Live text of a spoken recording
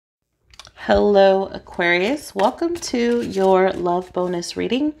Hello, Aquarius. Welcome to your love bonus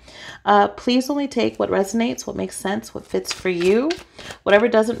reading. Please only take what resonates, what makes sense, what fits for you. Whatever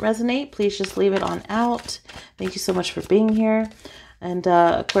doesn't resonate, please just leave it on out. Thank you so much for being here. And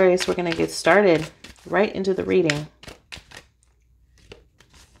Aquarius, we're going to get started right into the reading.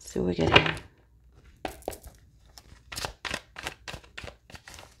 Let's see what we get here.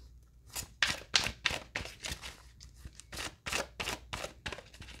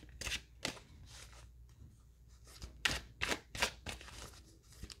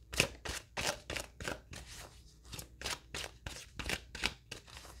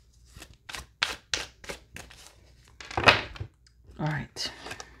 All right.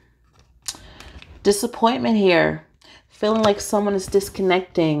 Disappointment here. Feeling like someone is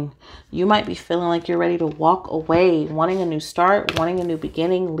disconnecting. You might be feeling like you're ready to walk away, wanting a new start, wanting a new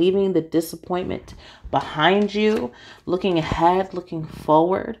beginning, leaving the disappointment behind you, looking ahead, looking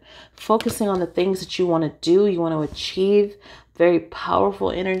forward, focusing on the things that you want to do, you want to achieve. Very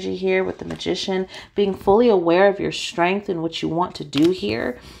powerful energy here with the Magician, being fully aware of your strength and what you want to do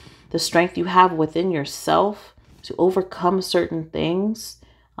here, the strength you have within yourself to overcome certain things.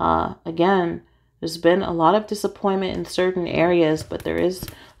 Again, there's been a lot of disappointment in certain areas, but there is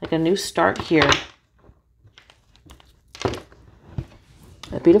like a new start here.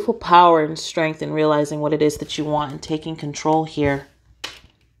 A beautiful power and strength in realizing what it is that you want and taking control here.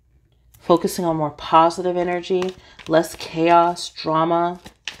 Focusing on more positive energy, less chaos, drama,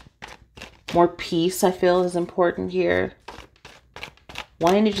 more peace, I feel is important here.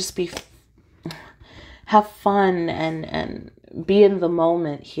 Wanting to just have fun and be in the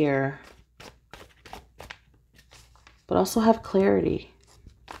moment here, but also have clarity.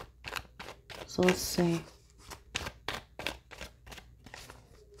 So let's see.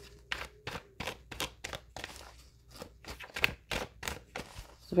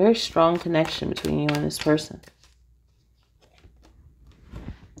 It's a very strong connection between you and this person.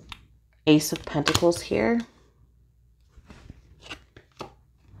 Ace of Pentacles here.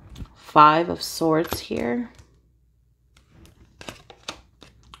 Five of Swords here.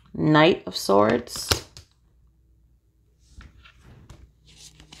 Knight of Swords.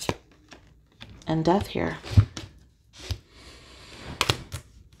 And Death here.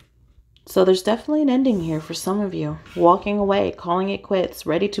 So there's definitely an ending here for some of you. Walking away, calling it quits,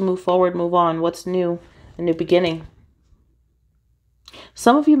 ready to move forward, move on. What's new? A new beginning.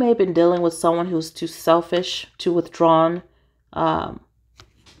 Some of you may have been dealing with someone who's too selfish, too withdrawn,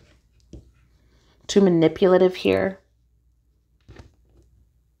 too manipulative here.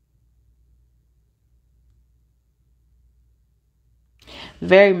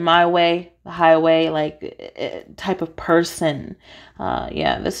 Very my way, the highway, like type of person.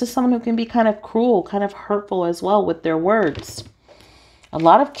 Yeah, this is someone who can be kind of cruel, kind of hurtful as well with their words. A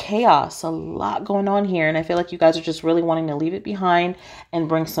lot of chaos, a lot going on here. And I feel like you guys are just really wanting to leave it behind and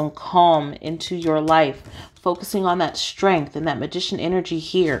bring some calm into your life. Focusing on that strength and that Magician energy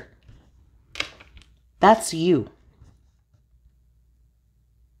here. That's you.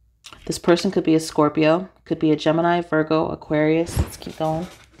 This person could be a Scorpio, could be a Gemini, Virgo, Aquarius. Let's keep going.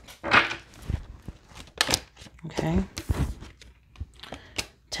 Okay.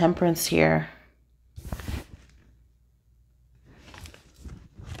 Temperance here.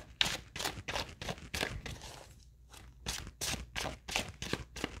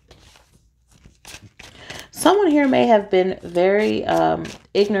 Someone here may have been very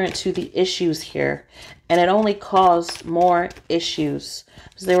ignorant to the issues here, and it only caused more issues.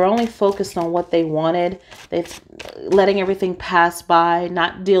 So they were only focused on what they wanted. They're letting everything pass by,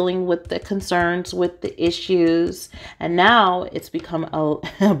 not dealing with the concerns, with the issues. And now it's become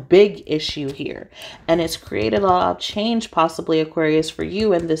a big issue here. And it's created a lot of change, possibly, Aquarius, for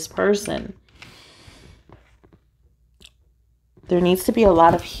you and this person. There needs to be a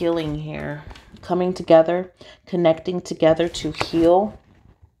lot of healing here. Coming together, connecting together to heal.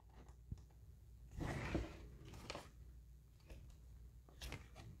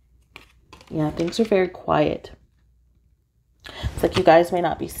 Yeah, things are very quiet. It's like you guys may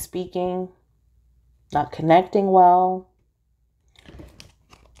not be speaking, not connecting well.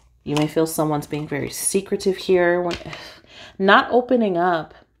 You may feel someone's being very secretive here, not opening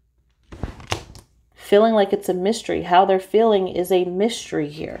up. Feeling like it's a mystery. How they're feeling is a mystery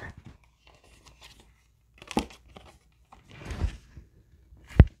here.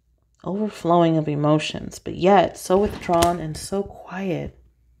 Overflowing of emotions, but yet so withdrawn and so quiet.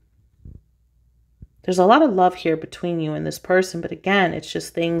 There's a lot of love here between you and this person, but again, it's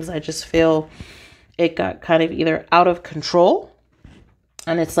just things I just feel it got kind of either out of control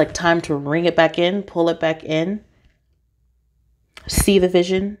and it's like time to ring it back in, pull it back in, see the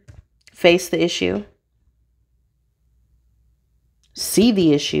vision, face the issue, see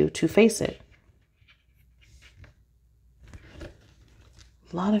the issue to face it.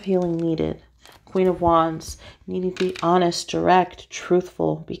 A lot of healing needed. Queen of Wands, needing to be honest, direct,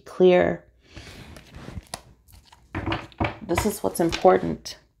 truthful, be clear. This is what's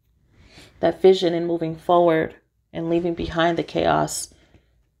important. That vision in moving forward and leaving behind the chaos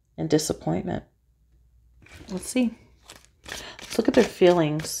and disappointment. Let's see. Let's look at their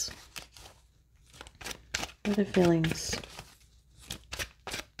feelings. What are their feelings?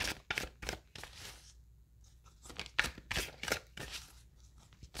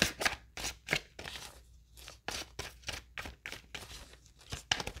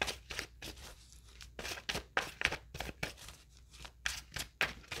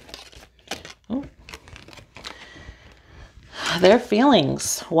 Their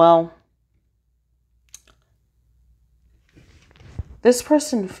feelings. Well, this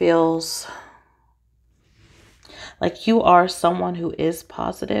person feels like you are someone who is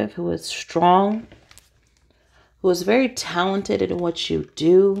positive, who is strong, who is very talented in what you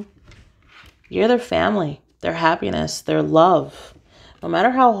do. You're their family, their happiness, their love. No matter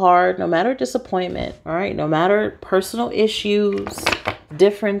how hard, no matter disappointment, all right, no matter personal issues,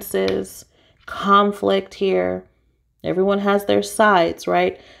 differences, conflict here. Everyone has their sides,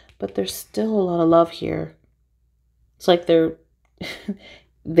 right? But there's still a lot of love here. It's like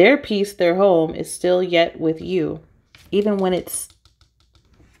their peace, their home is still yet with you, even when it's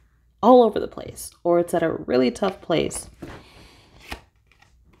all over the place or it's at a really tough place.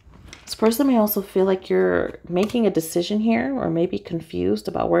 This person may also feel like you're making a decision here, or maybe confused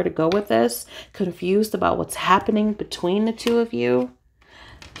about where to go with this, confused about what's happening between the two of you.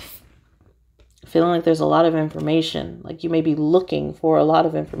 Feeling like there's a lot of information, like you may be looking for a lot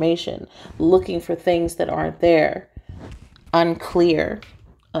of information, looking for things that aren't there, unclear,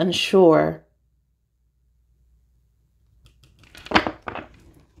 unsure.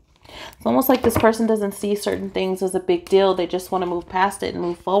 It's almost like this person doesn't see certain things as a big deal. They just want to move past it and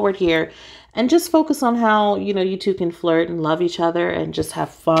move forward here and just focus on how, you two can flirt and love each other and just have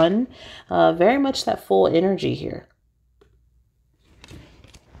fun. Very much that full energy here.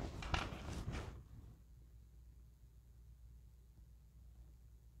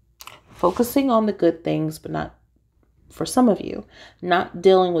 Focusing on the good things, but not, for some of you, not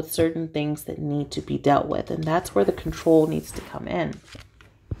dealing with certain things that need to be dealt with. And that's where the control needs to come in.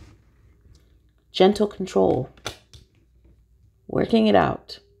 Gentle control. Working it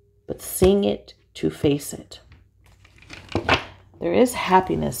out, but seeing it to face it. There is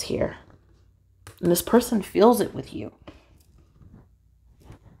happiness here. And this person feels it with you.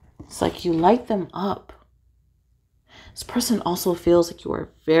 It's like you light them up. This person also feels like you are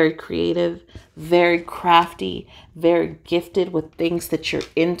very creative, very crafty, very gifted with things that you're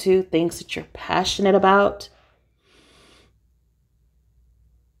into, things that you're passionate about.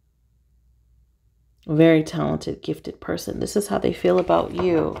 Very talented, gifted person. This is how they feel about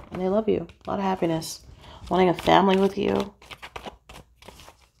you. And they love you. A lot of happiness. Wanting a family with you.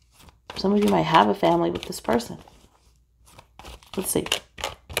 Some of you might have a family with this person. Let's see.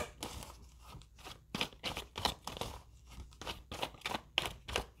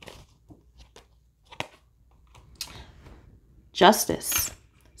 Justice.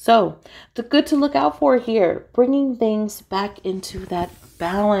 So the good to look out for here, bringing things back into that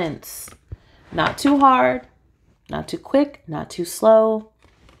balance. Not too hard, not too quick, not too slow.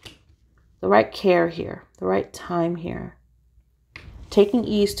 The right care here, the right time here. Taking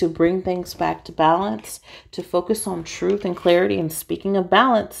ease to bring things back to balance, to focus on truth and clarity. And speaking of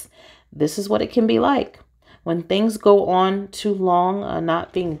balance, this is what it can be like. When things go on too long,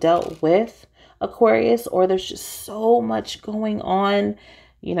 not being dealt with, Aquarius, or there's just so much going on,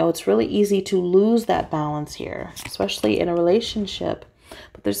 it's really easy to lose that balance here, especially in a relationship.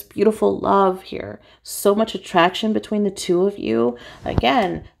 But there's beautiful love here. So much attraction between the two of you.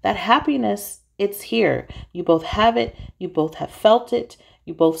 Again, that happiness, it's here. You both have it. You both have felt it.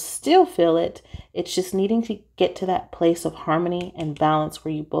 You both still feel it. It's just needing to get to that place of harmony and balance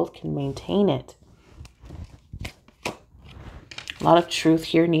where you both can maintain it. A lot of truth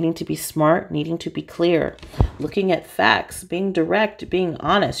here, needing to be smart, needing to be clear, looking at facts, being direct, being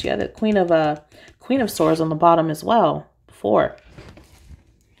honest. You have the Queen of Swords on the bottom as well. Before.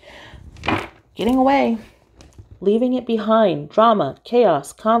 Getting away, leaving it behind, drama,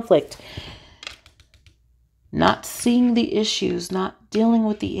 chaos, conflict, not seeing the issues, not dealing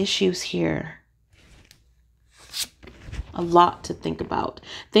with the issues here. A lot to think about.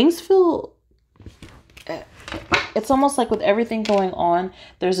 Things feel it's almost like with everything going on,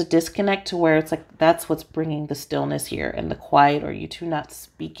 there's a disconnect to where it's like that's what's bringing the stillness here and the quiet, or you two not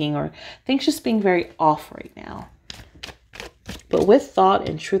speaking, or things just being very off right now. But with thought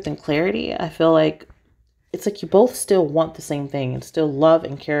and truth and clarity, I feel like it's like you both still want the same thing and still love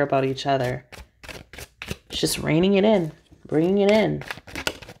and care about each other. It's just reining it in, bringing it in.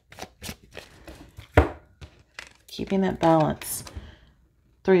 Keeping that balance.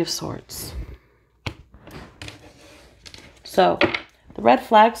 Three of Swords. So, the red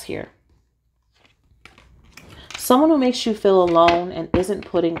flags here. Someone who makes you feel alone and isn't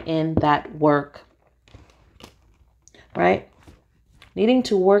putting in that work. Right? Needing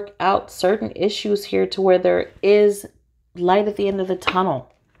to work out certain issues here to where there is light at the end of the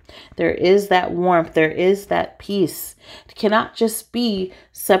tunnel. There is that warmth. There is that peace. It cannot just be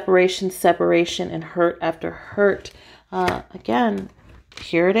separation, and hurt after hurt. Again,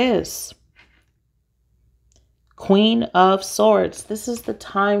 here it is. Queen of Swords. This is the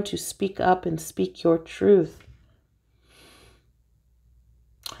time to speak up and speak your truth.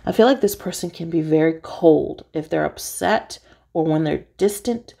 I feel like this person can be very cold. If they're upset or when they're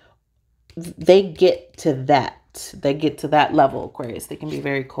distant, they get to that. They get to that level, Aquarius. They can be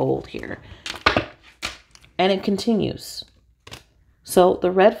very cold here. And it continues. So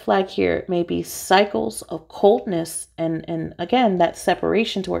the red flag here may be cycles of coldness and again, that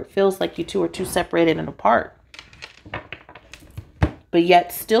separation to where it feels like you two are too separated and apart. But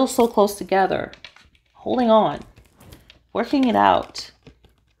yet still so close together. Holding on. Working it out.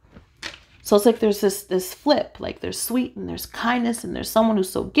 So it's like there's this flip. Like there's sweet and there's kindness and there's someone who's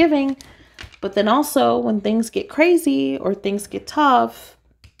so giving. But then also when things get crazy or things get tough,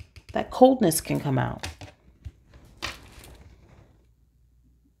 that coldness can come out.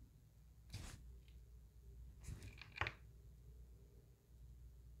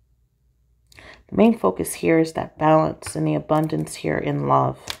 The main focus here is that balance and the abundance here in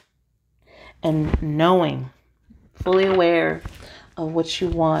love. And knowing, fully aware of what you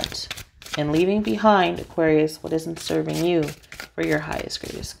want and leaving behind, Aquarius, what isn't serving you for your highest,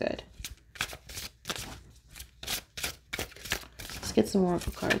 greatest good. Let's get some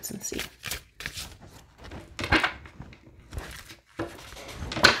oracle cards and see. I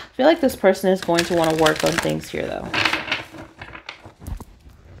feel like this person is going to want to work on things here, though.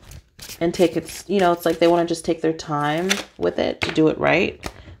 And take it, you know, it's like they want to just take their time with it to do it right.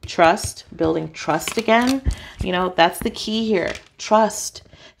 Trust, building trust again. You know, that's the key here. Trust,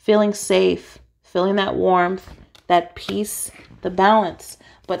 feeling safe, feeling that warmth, that peace, the balance.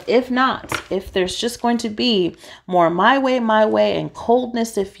 But if not, if there's just going to be more my way, and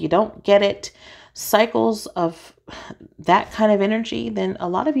coldness if you don't get it, cycles of that kind of energy, then a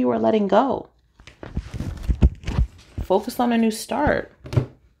lot of you are letting go. Focus on a new start.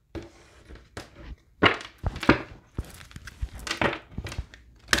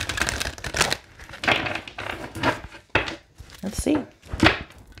 Let's see.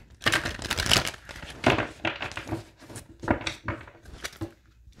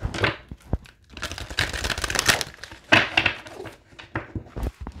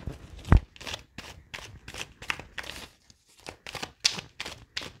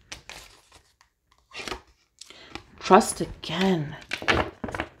 Trust again.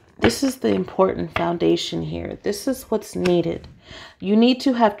 This is the important foundation here. This is what's needed. You need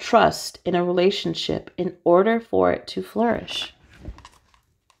to have trust in a relationship in order for it to flourish.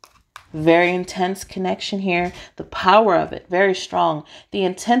 Very intense connection here. The power of it, very strong. The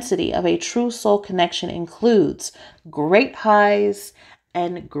intensity of a true soul connection includes great highs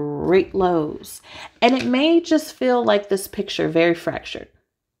and great lows. And it may just feel like this picture very fractured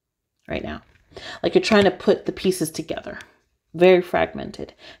right now. Like you're trying to put the pieces together. Very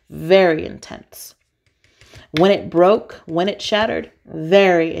fragmented, very intense. When it broke, when it shattered,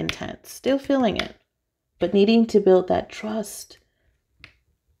 very intense. Still feeling it, but needing to build that trust.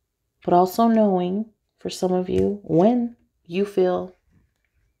 But also knowing, for some of you, when you feel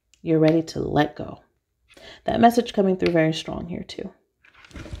you're ready to let go. That message coming through very strong here too.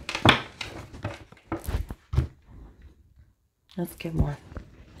 Let's get more.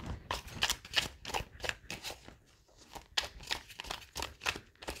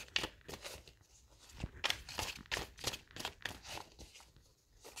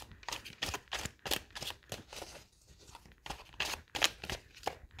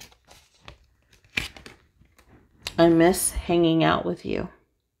 I miss hanging out with you.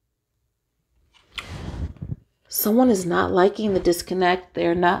 Someone is not liking the disconnect.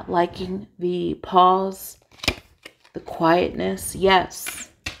 They're not liking the pause, the quietness.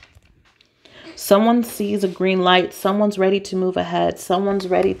 Yes. Someone sees a green light. Someone's ready to move ahead. Someone's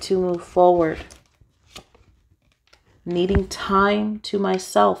ready to move forward. needing time to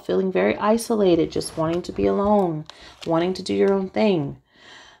myself, feeling very isolated, just wanting to be alone, wanting to do your own thing.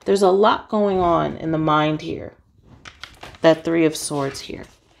 There's a lot going on in the mind here. That Three of Swords here.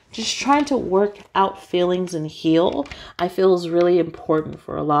 Just trying to work out feelings and heal, I feel is really important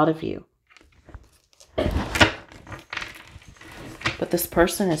for a lot of you. But this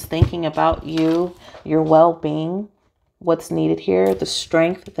person is thinking about you, your well-being, what's needed here, the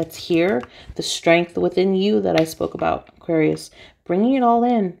strength that's here, the strength within you that I spoke about, Aquarius. Bringing it all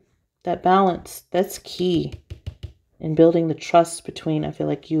in, that balance, that's key in building the trust between, I feel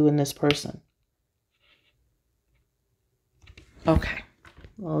like, you and this person. Okay,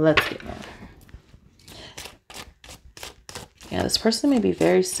 well, let's get there. Yeah, this person may be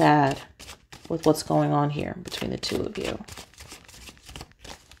very sad with what's going on here between the two of you.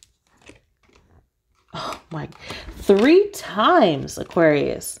 Oh my, 3 times,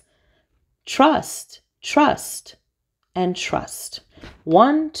 Aquarius. Trust, trust, and trust.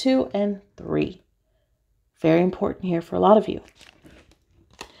 1, 2, and 3. Very important here for a lot of you.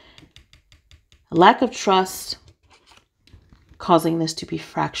 A lack of trust causing this to be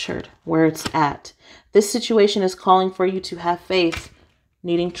fractured where it's at. This situation is calling for you to have faith,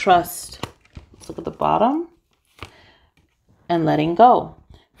 needing trust. Let's look at the bottom. And letting go.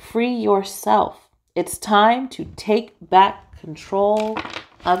 Free yourself. It's time to take back control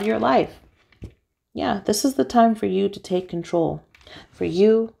of your life. Yeah, this is the time for you to take control. For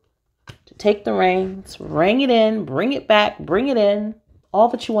you to take the reins, rein it in, bring it back, bring it in. All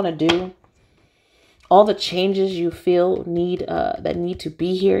that you want to do. All the changes you feel that need to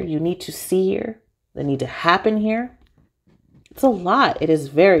be here, you need to see here, that need to happen here. It's a lot. It is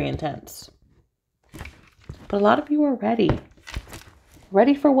very intense. But a lot of you are ready.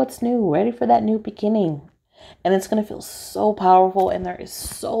 Ready for what's new. Ready for that new beginning. And it's going to feel so powerful. And there is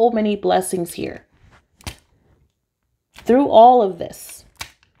so many blessings here. Through all of this,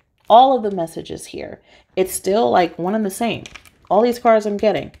 all of the messages here, it's still like one and the same. All these cards I'm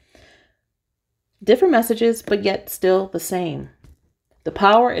getting. Different messages, but yet still the same. The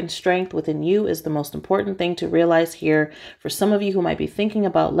power and strength within you is the most important thing to realize here. For some of you who might be thinking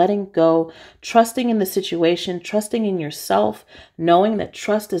about letting go, trusting in the situation, trusting in yourself, knowing that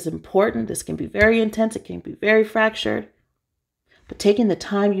trust is important. This can be very intense. It can be very fractured. But taking the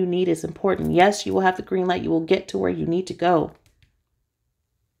time you need is important. Yes, you will have the green light. You will get to where you need to go.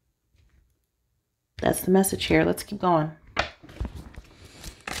 That's the message here. Let's keep going.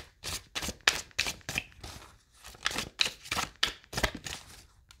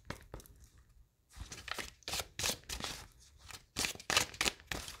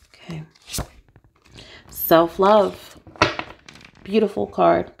 Self-love. Beautiful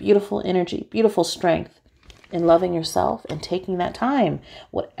card, beautiful energy, beautiful strength in loving yourself and taking that time.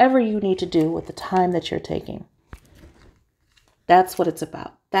 Whatever you need to do with the time that you're taking. That's what it's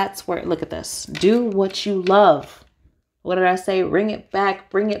about. That's where, look at this. Do what you love. What did I say? Bring it back,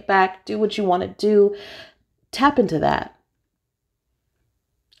 bring it back. Do what you want to do. Tap into that.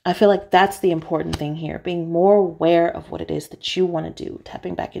 I feel like that's the important thing here. Being more aware of what it is that you want to do.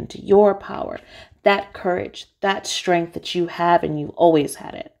 Tapping back into your power. That courage. That strength that you have and you've always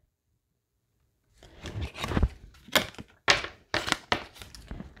had it.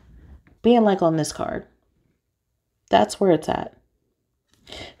 Being like on this card. That's where it's at.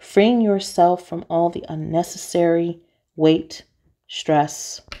 Freeing yourself from all the unnecessary weight,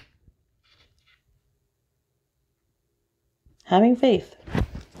 stress. Having faith.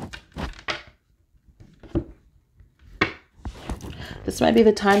 This might be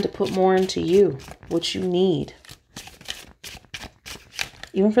the time to put more into you, what you need.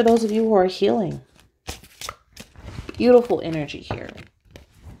 Even for those of you who are healing. Beautiful energy here.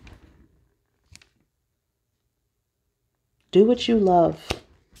 Do what you love.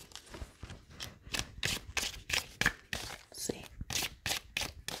 Let's see.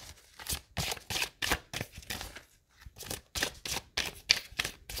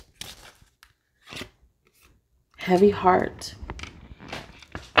 Heavy heart.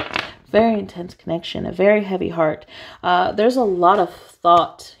 Very intense connection, a very heavy heart. There's a lot of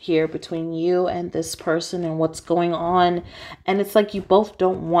thought here between you and this person and what's going on. And it's like you both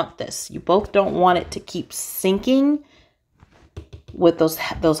don't want this. You both don't want it to keep sinking with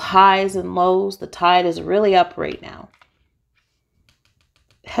those highs and lows. The tide is really up right now.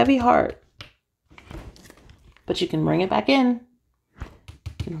 Heavy heart. But you can bring it back in.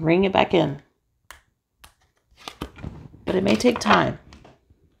 You can bring it back in. But it may take time.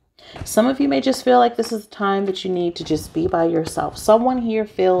 Some of you may just feel like this is the time that you need to just be by yourself. Someone here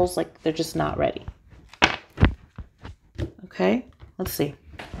feels like they're just not ready. Okay, let's see.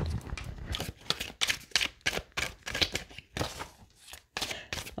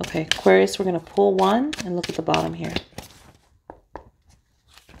 Okay, Aquarius, we're going to pull one and look at the bottom here.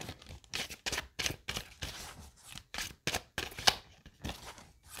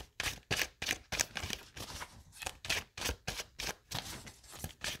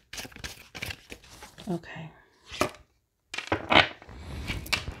 Okay.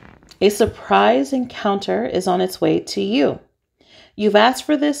 A surprise encounter is on its way to you. You've asked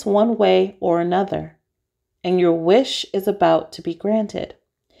for this one way or another, and your wish is about to be granted.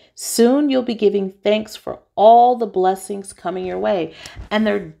 Soon you'll be giving thanks for all the blessings coming your way, and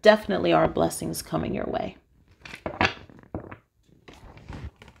there definitely are blessings coming your way.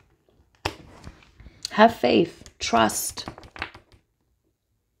 Have faith, trust.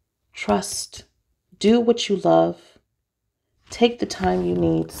 Trust. Do what you love. Take the time you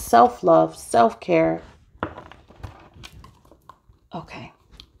need. Self-love, self-care. Okay.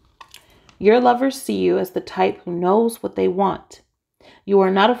 Your lovers see you as the type who knows what they want. You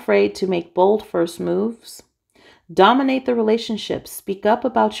are not afraid to make bold first moves. Dominate the relationship. Speak up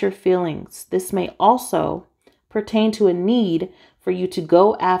about your feelings. This may also pertain to a need for you to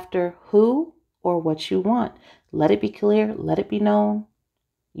go after who or what you want. Let it be clear. Let it be known.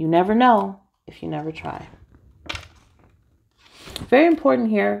 You never know if you never try. Very important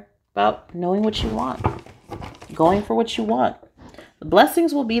here about knowing what you want. Going for what you want. The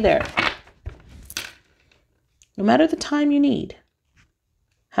blessings will be there. No matter the time you need.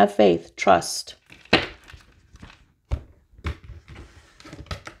 Have faith. Trust.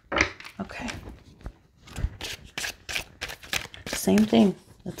 Okay. Same thing.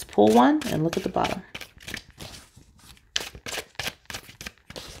 Let's pull one and look at the bottom.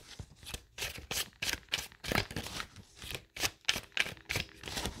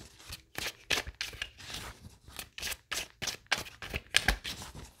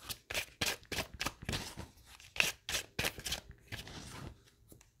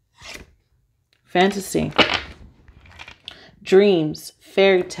 Fantasy, dreams,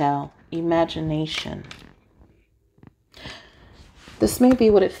 fairy tale, imagination. This may be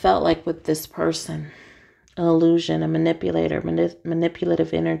what it felt like with this person. An illusion, a manipulator,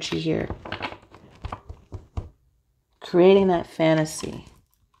 manipulative energy here. Creating that fantasy.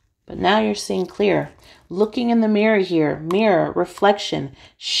 But now you're seeing clear. Looking in the mirror here. Mirror, reflection,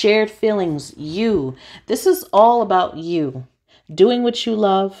 shared feelings, you. This is all about you. Doing what you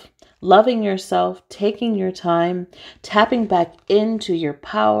love. Loving yourself, taking your time, tapping back into your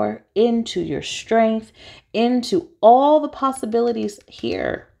power, into your strength, into all the possibilities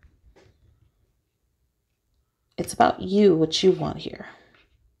here. It's about you, what you want here.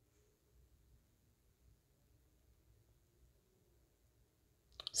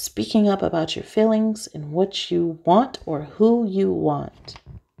 Speaking up about your feelings and what you want or who you want.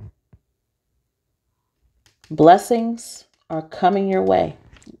 Blessings are coming your way.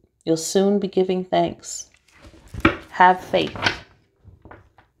 You'll soon be giving thanks. Have faith.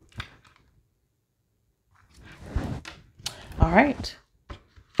 All right.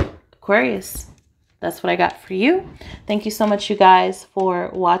 Aquarius, that's what I got for you. Thank you so much, you guys, for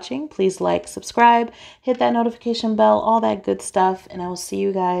watching. Please like, subscribe, hit that notification bell, all that good stuff. And I will see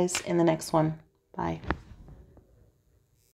you guys in the next one. Bye.